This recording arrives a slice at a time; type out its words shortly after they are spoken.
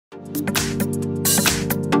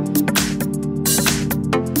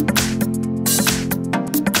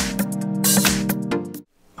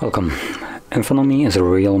Welcome. In front of me is a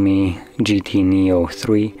Realme GT Neo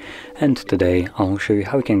 3, and today I'll show you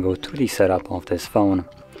how you can go through the setup of this phone.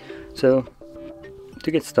 So to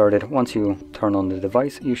get started, once you turn on the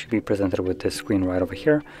device, you should be presented with this screen right over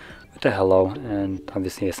here with a hello and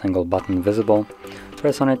obviously a single button visible.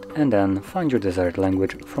 Press on it and then find your desired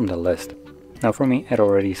language from the list. Now for me, it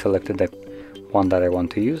already selected the one that I want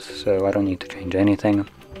to use, so I don't need to change anything.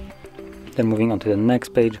 Then moving on to the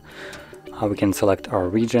next page, we can select our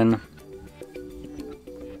region,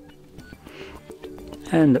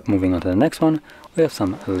 and moving on to the next one, we have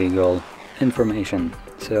some legal information.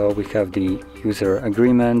 So we have the user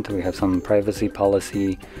agreement, we have some privacy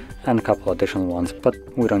policy and a couple additional ones, but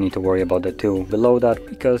we don't need to worry about the two below that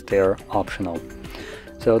because they are optional.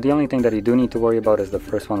 So the only thing that you do need to worry about is the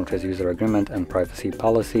first one, which is user agreement and privacy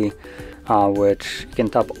policy, which you can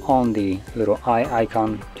tap on the little eye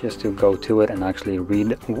icon just to go to it and actually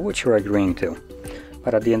read what you're agreeing to.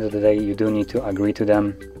 But at the end of the day, you do need to agree to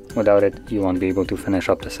them. Without it, you won't be able to finish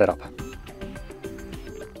up the setup.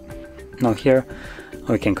 Now here,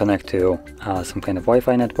 we can connect to some kind of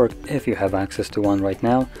Wi-Fi network if you have access to one right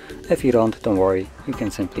now. If you don't worry, you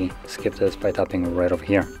can simply skip this by tapping right over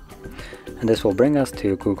here. And this will bring us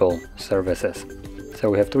to Google services. So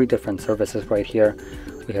we have three different services right here.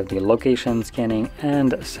 We have the location, scanning,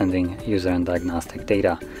 and sending user and diagnostic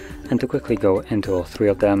data. And to quickly go into all three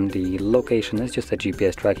of them, the location is just a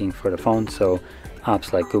GPS tracking for the phone, so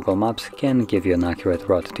apps like Google Maps can give you an accurate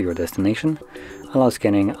route to your destination. Allow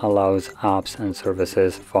scanning allows apps and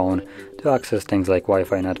services phone to access things like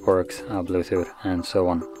Wi-Fi networks, Bluetooth, and so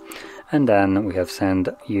on. And then we have send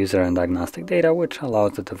user and diagnostic data, which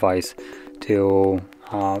allows the device to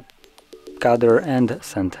gather and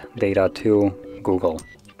send data to Google,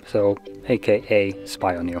 so aka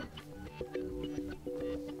spy on you.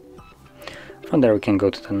 From there we can go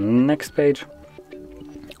to the next page,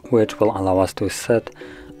 which will allow us to set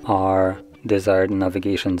our desired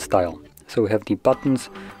navigation style. So we have the buttons,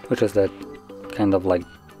 which is that kind of like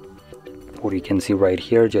what you can see right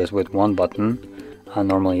here, just with one button.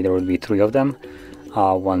 Normally there would be three of them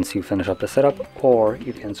once you finish up the setup, or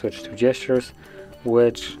you can switch to gestures,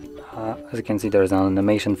 which as you can see, there is an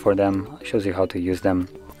animation for them, shows you how to use them,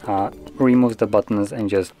 removes the buttons and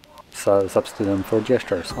just substitute them for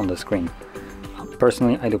gestures on the screen.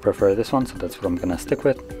 Personally, I do prefer this one, so that's what I'm gonna stick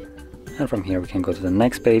with. And from here we can go to the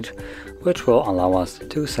next page, which will allow us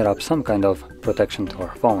to set up some kind of protection to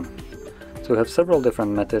our phone. So we have several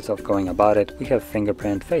different methods of going about it. We have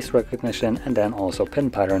fingerprint, face recognition, and then also PIN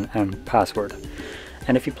pattern and password.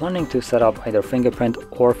 And if you're planning to set up either fingerprint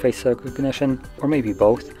or face recognition, or maybe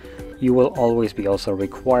both, you will always be also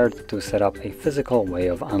required to set up a physical way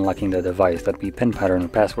of unlocking the device, that be PIN pattern or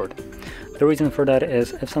password. The reason for that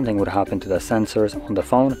is if something would happen to the sensors on the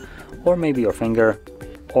phone, or maybe your finger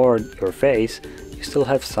or your face, you still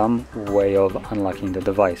have some way of unlocking the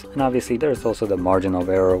device. And obviously there's also the margin of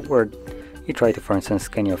error where you try to, for instance,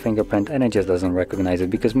 scan your fingerprint and it just doesn't recognize it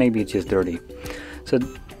because maybe it's just dirty. So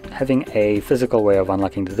having a physical way of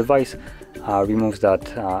unlocking the device removes that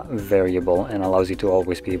variable and allows you to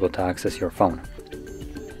always be able to access your phone.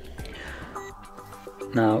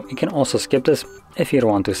 Now you can also skip this if you don't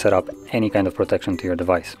want to set up any kind of protection to your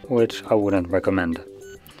device, which I wouldn't recommend.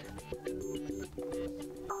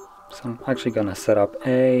 So I'm actually gonna set up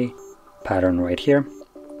a pattern right here.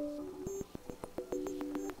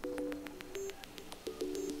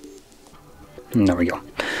 And there we go.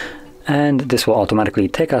 And this will automatically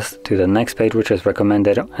take us to the next page, which is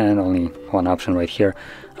recommended, and only one option right here,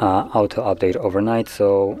 auto update overnight.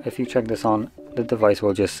 So if you check this on, the device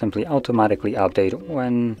will just simply automatically update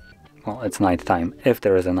when, well, it's night time, if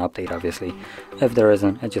there is an update obviously. If there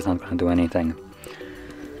isn't, it's just not going to do anything.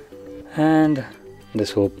 And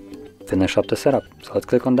this will finish up the setup. So let's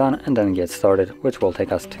click on done and then get started, which will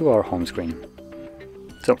take us to our home screen.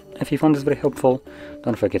 So if you found this very helpful,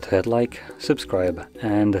 don't forget to hit like, subscribe,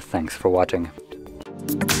 and thanks for watching.